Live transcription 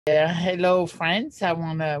Hello, friends. I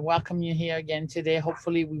want to welcome you here again today.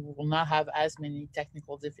 Hopefully, we will not have as many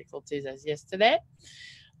technical difficulties as yesterday.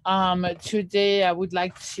 Today, I would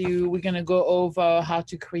like to, we're going to go over how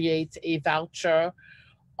to create a voucher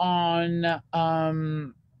on,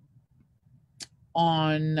 um,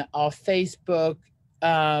 on our Facebook.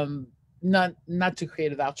 Not to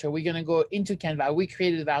create a voucher. We're going to go into Canva. We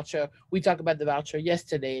created a voucher. We talked about the voucher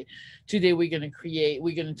yesterday. Today, we're going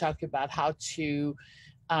to talk about how to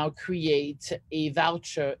create a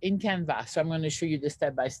voucher in Canva. So I'm going to show you the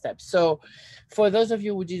step by step. So for those of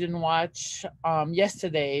you who didn't watch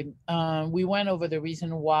yesterday, we went over the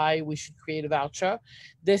reason why we should create a voucher.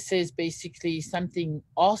 This is basically something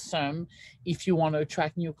awesome if you want to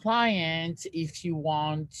attract new clients, if you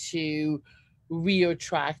want to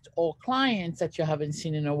re-attract all clients that you haven't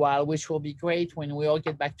seen in a while, which will be great when we all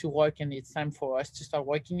get back to work and it's time for us to start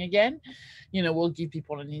working again. We'll give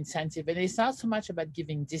people an incentive. And it's not so much about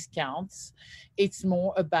giving discounts, it's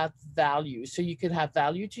more about value. So you could have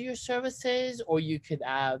value to your services, or you could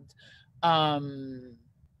add um,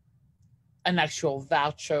 an actual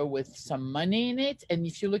voucher with some money in it. And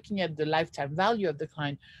if you're looking at the lifetime value of the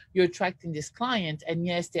client, you're attracting this client, and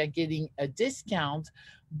yes, they're getting a discount,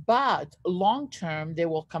 but long term they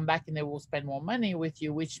will come back and they will spend more money with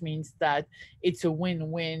you, which means that it's a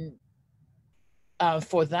win-win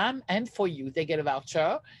for them and for you. They get a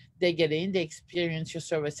voucher, they get in, they experience your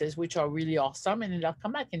services, which are really awesome, and then they'll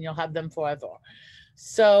come back and you'll have them forever.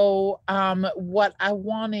 So, what I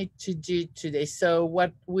wanted to do today, so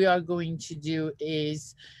what we are going to do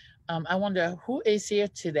is, I wonder who is here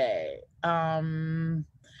today. Can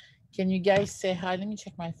you guys say hi? Let me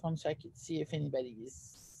check my phone so I can see if anybody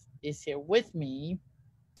is here with me.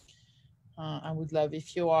 I would love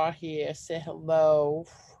if you are here, say hello.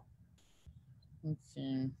 Let's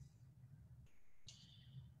see.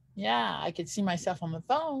 Yeah, I could see myself on the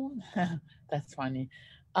phone. That's funny.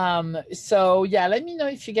 So yeah, let me know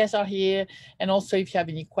if you guys are here, and also if you have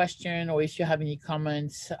any question or if you have any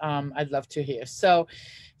comments. I'd love to hear. So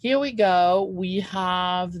here we go. We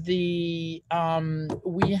have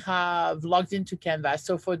logged into Canva.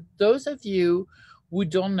 So for those of you who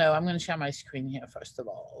don't know, I'm going to share my screen here first of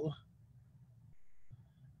all.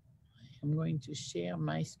 I'm going to share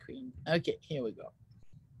my screen. Okay, here we go.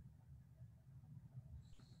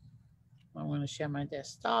 I'm going to share my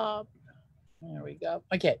desktop. There we go.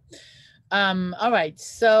 Okay. All right.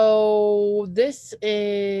 So this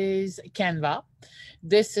is Canva.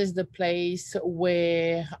 This is the place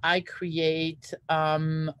where I create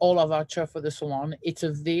all of our chair for the salon. It's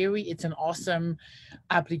an awesome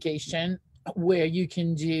application where you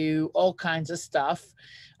can do all kinds of stuff.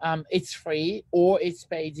 It's free or it's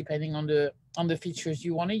paid depending on the features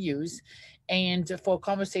you want to use. And for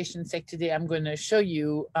conversation's sake today, I'm going to show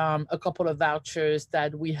you a couple of vouchers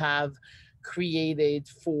that we have created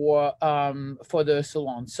for the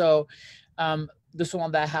salon. So the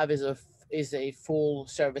salon that I have is a full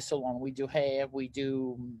service salon. We do hair, we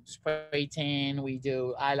do spray tan, we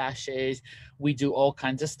do eyelashes, we do all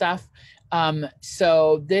kinds of stuff.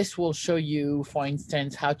 So this will show you, for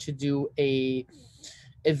instance, how to do a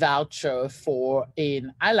voucher for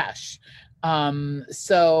an eyelash.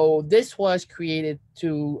 So this was created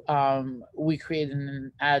to we created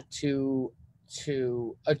an ad to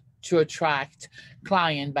attract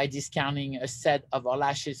client by discounting a set of our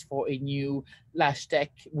lashes for a new lash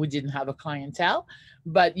tech. We didn't have a clientele,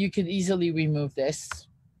 but you can easily remove this.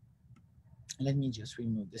 Let me just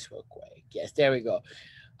remove this real quick. Yes, there we go.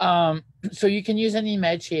 So you can use an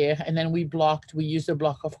image here, and then we used a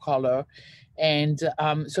block of color. And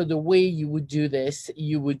so the way you would do this,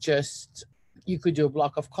 you could do a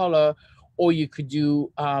block of color, or you could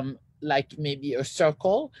do like maybe a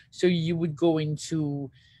circle. So you would go into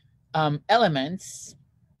elements,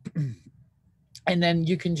 and then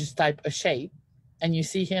you can just type a shape. And you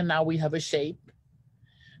see here now we have a shape.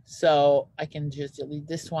 So I can just delete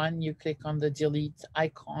this one. You click on the delete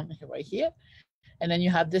icon right here, and then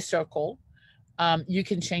you have this circle. You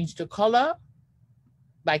can change the color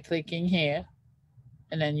by clicking here,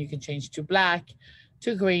 and then you can change to black,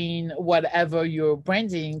 to green, whatever your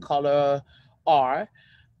branding color are.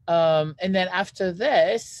 And then after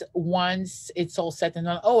this, once it's all set and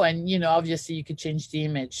done, and obviously you could change the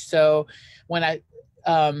image. So when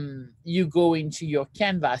you go into your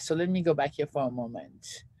canvas, so let me go back here for a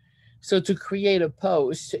moment. So to create a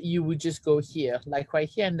post, you would just go here, like right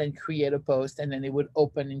here, and then create a post, and then it would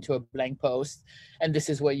open into a blank post. And this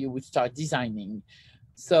is where you would start designing.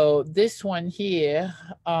 So this one here,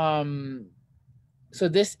 so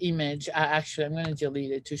this image, I'm going to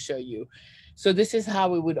delete it to show you. So this is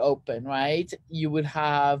how it would open, right? You would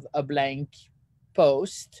have a blank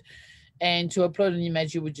post. And to upload an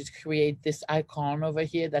image, you would just create this icon over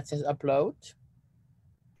here that says upload.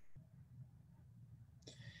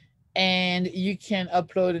 And you can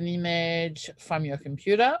upload an image from your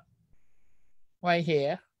computer right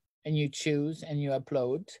here, and you choose and you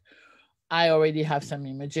upload. I already have some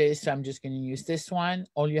images, so I'm just going to use this one.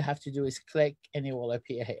 All you have to do is click and it will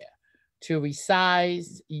appear here. To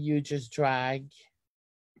resize, you just drag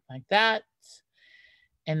like that.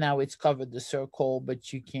 And now it's covered the circle,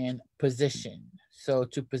 but you can position. So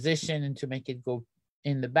to position and to make it go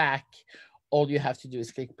in the back, all you have to do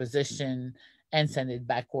is click position and send it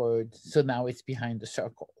backward. So now it's behind the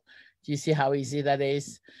circle. Do you see how easy that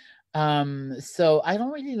is? So I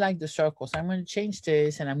don't really like the circle, so I'm going to change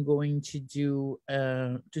this, and I'm going to do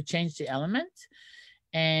to change the element.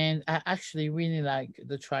 And I actually really like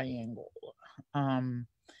the triangle,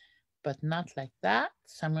 but not like that.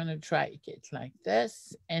 So I'm going to try it like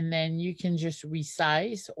this, and then you can just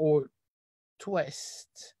resize or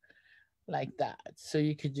twist like that. So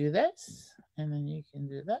you could do this, and then you can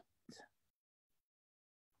do that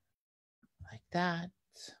like that.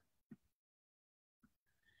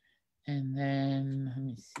 And then let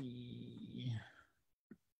me see.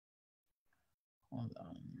 Hold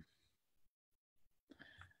on.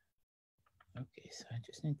 Okay, so I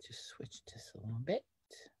just need to switch this a little bit.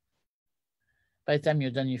 By the time you're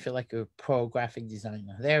done, you feel like a pro graphic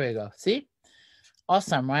designer. There we go. See?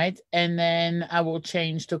 Awesome, right? And then I will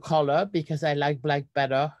change the color because I like black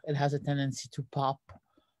better. It has a tendency to pop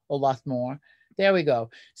a lot more. There we go.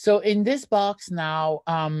 So in this box now,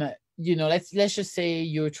 you know, let's just say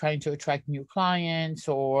you're trying to attract new clients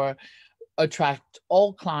or attract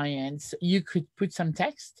all clients. You could put some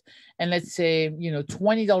text, and let's say, you know,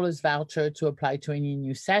 $20 voucher to apply to any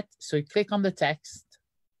new set. So you click on the text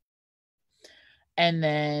and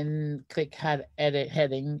then click edit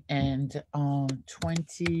heading and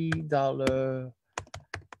 $20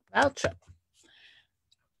 voucher.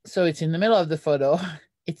 So it's in the middle of the photo.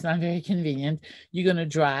 It's not very convenient. You're going to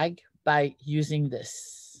drag by using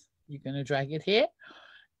this. You're going to drag it here,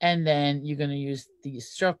 and then you're going to use the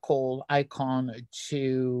circle icon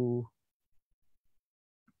to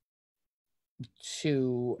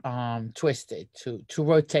twist it, to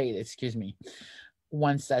rotate it, excuse me.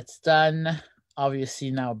 Once that's done, obviously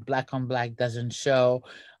now black on black doesn't show.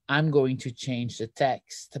 I'm going to change the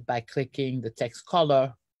text by clicking the text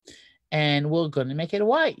color, and we're going to make it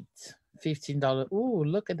white. $15. Ooh,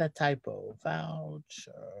 look at that typo.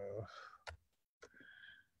 Voucher.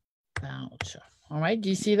 All right, do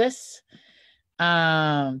you see this?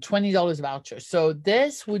 $20 voucher. So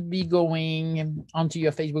this would be going onto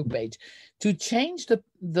your Facebook page. To change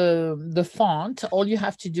the font, all you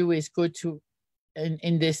have to do is go to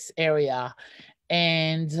in this area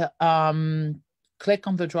and click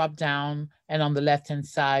on the drop down, and on the left hand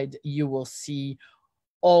side you will see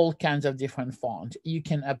all kinds of different fonts. You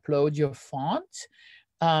can upload your font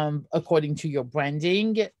according to your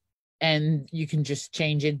branding, and you can just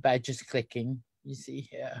change it by just clicking. You see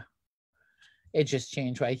here, it just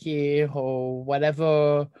changed right here, or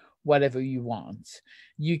whatever you want.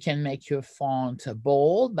 You can make your font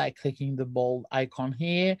bold by clicking the bold icon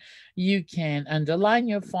here. You can underline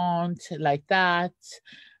your font like that.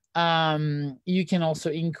 You can also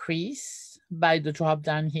increase by the drop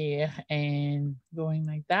down here and going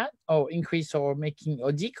like that, or increase or making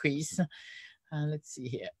or decrease. Let's see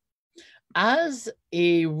here. As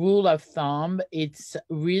a rule of thumb, it's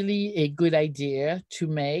really a good idea to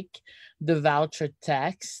make the voucher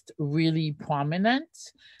text really prominent.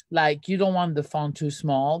 Like, you don't want the font too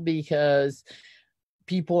small because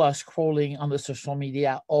people are scrolling on the social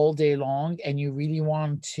media all day long, and you really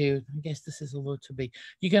want to, I guess this is a little too big.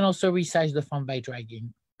 You can also resize the font by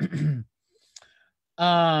dragging.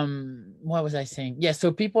 What was I saying? Yeah,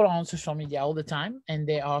 so people are on social media all the time, and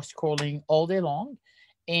they are scrolling all day long,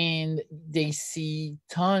 and they see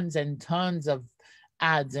tons and tons of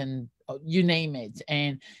ads and you name it.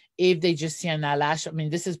 And if they just see an eyelash, I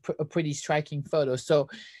mean, this is a pretty striking photo. So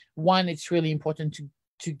one, it's really important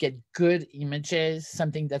to get good images,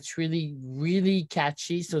 something that's really, really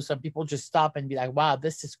catchy. So some people just stop and be like, wow,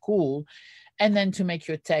 this is cool. And then to make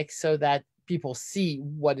your text so that people see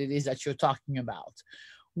what it is that you're talking about.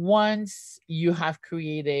 Once you have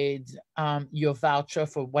created your voucher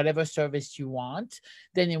for whatever service you want,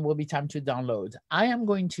 then it will be time to download. I am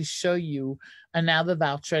going to show you another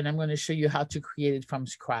voucher, and I'm going to show you how to create it from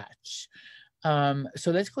scratch.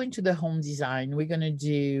 So let's go into the home design. We're going to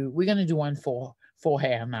do one for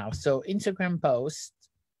hair now. So Instagram post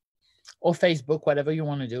or Facebook, whatever you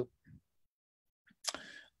want to do.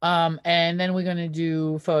 And then we're going to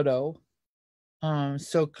do photo.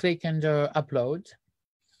 So click under upload.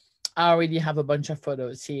 I already have a bunch of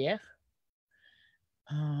photos here.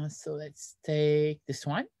 So let's take this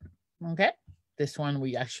one. Okay. This one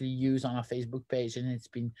we actually use on our Facebook page and it's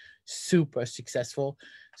been super successful.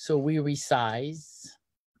 So we resize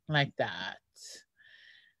like that.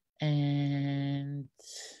 And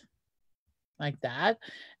like that.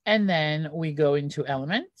 And then we go into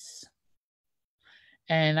elements.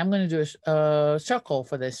 And I'm going to do a circle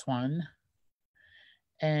for this one.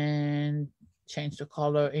 And change the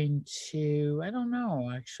color into, I don't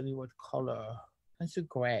know actually what color. Let's do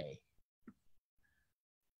gray.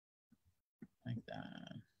 Like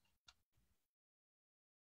that.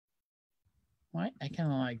 Right? I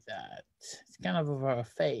kind of like that. It's kind of over our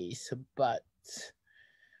face, but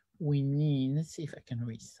we need, let's see if I can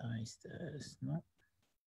resize this. No.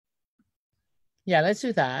 Yeah, let's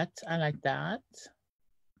do that. I like that.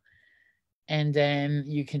 And then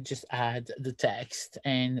you can just add the text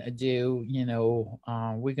and do, you know,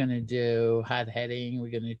 we're going to do add heading.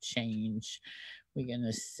 We're going to change. We're going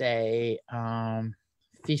to say $50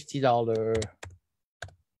 $50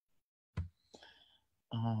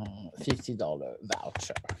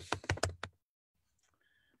 voucher.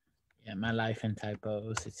 Yeah, my life and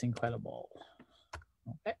typos. It's incredible.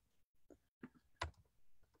 Okay.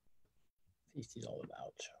 $50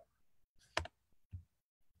 voucher.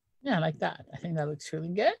 Yeah, like that. I think that looks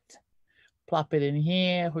really good. Plop it in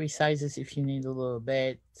here, resizes if you need a little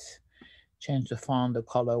bit, change the font, the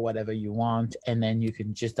color, whatever you want, and then you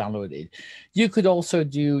can just download it. You could also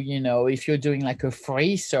do, you know, if you're doing like a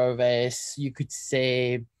free service, you could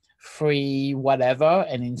say free whatever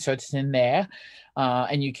and insert it in there.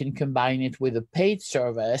 And you can combine it with a paid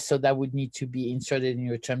service. So that would need to be inserted in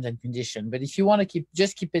your terms and conditions. But if you want to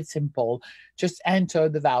just keep it simple, just enter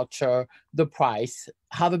the voucher, the price,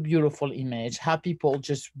 have a beautiful image, have people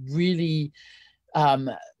just really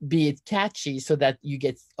be it catchy so that you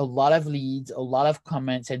get a lot of leads, a lot of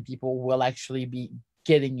comments, and people will actually be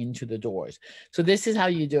getting into the doors. So this is how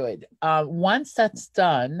you do it. Once that's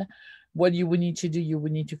done, what you would need to do, you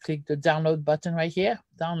would need to click the download button right here.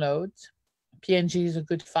 Download. PNG is a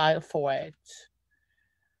good file for it.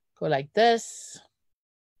 Go like this.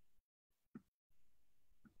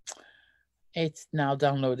 It's now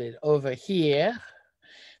downloaded over here.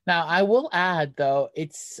 Now I will add though,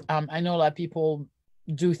 it's I know a lot of people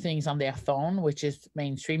do things on their phone, which is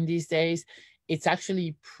mainstream these days. It's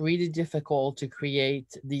actually pretty difficult to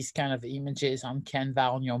create these kind of images on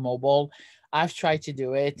Canva on your mobile. I've tried to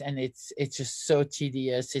do it and it's just so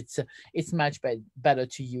tedious. It's much better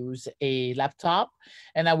to use a laptop.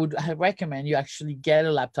 And I would recommend you actually get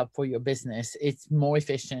a laptop for your business. It's more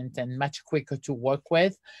efficient and much quicker to work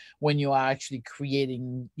with when you are actually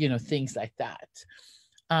creating, you know, things like that.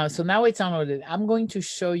 So now it's downloaded. I'm going to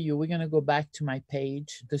show you, we're going to go back to my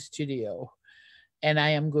page, the studio. And I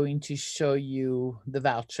am going to show you the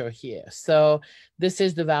voucher here. So this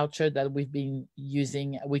is the voucher that we've been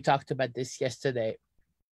using. We talked about this yesterday,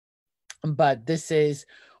 but this is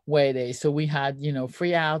where it is. So we had, you know,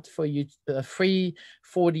 free out for you, free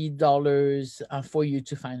 $40 for you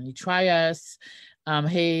to finally try us.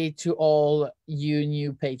 Hey to all you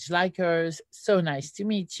new page likers. So nice to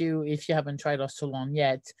meet you. If you haven't tried our salon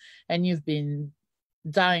yet and you've been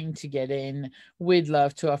dying to get in, we'd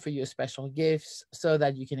love to offer you special gifts so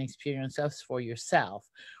that you can experience us for yourself.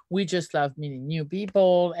 We just love meeting new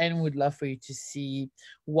people and would love for you to see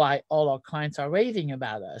why all our clients are raving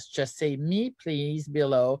about us. Just say me please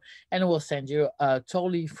below and we'll send you a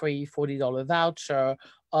totally free $40 voucher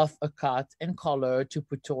of a cut and color to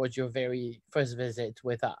put towards your very first visit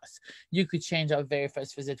with us. You could change our very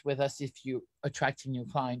first visit with us if you attract a new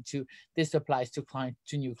client to. This applies to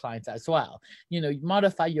new clients as well. You know,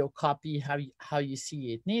 modify your copy how you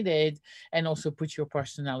see it needed, and also put your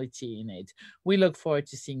personality in it. We look forward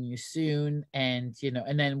to seeing you soon, and you know,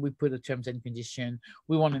 and then we put a terms and condition.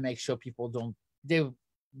 We want to make sure people don't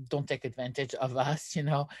take advantage of us. You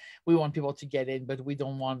know, we want people to get in, but we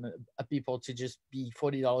don't want people to just be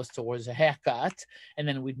 $40 towards a haircut and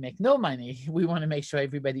then we'd make no money. We want to make sure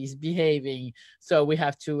everybody's behaving. So we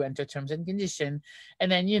have to enter terms and condition. And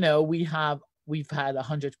then, you know, we've had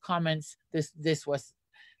 100 comments. This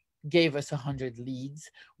gave us 100 leads.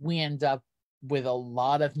 We end up with a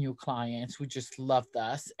lot of new clients who just loved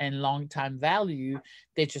us, and long time value.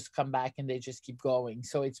 They just come back and they just keep going.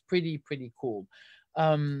 So it's pretty cool.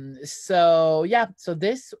 So yeah, so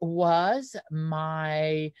this was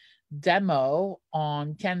my demo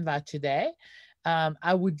on Canva today.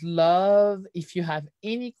 I would love, if you have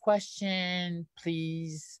any question,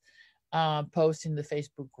 please post in the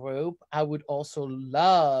Facebook group. I would also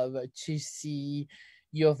love to see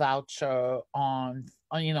your voucher on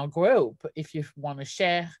you know, group if you want to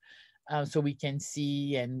share, so we can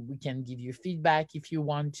see and we can give you feedback if you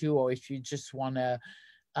want to, or if you just want to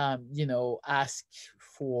you know, ask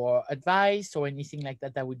for advice or anything like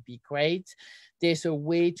that, that would be great. There's a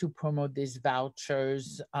way to promote these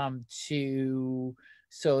vouchers to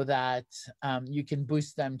so that you can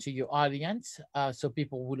boost them to your audience. So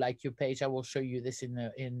people who like your page, I will show you this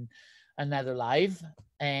in another live.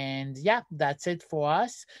 And yeah, that's it for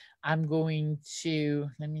us. I'm going to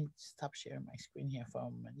let me stop sharing my screen here for a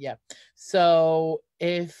moment. Yeah. So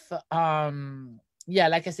if yeah,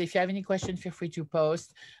 like I said, if you have any questions, feel free to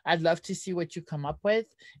post. I'd love to see what you come up with.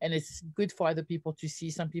 And it's good for other people to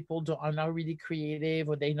see. Some people are not really creative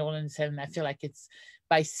or they don't understand. And I feel like it's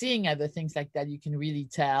by seeing other things like that, you can really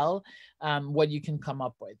tell what you can come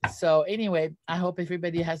up with. So anyway, I hope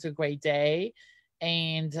everybody has a great day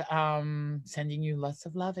and sending you lots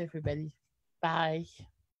of love, everybody. Bye.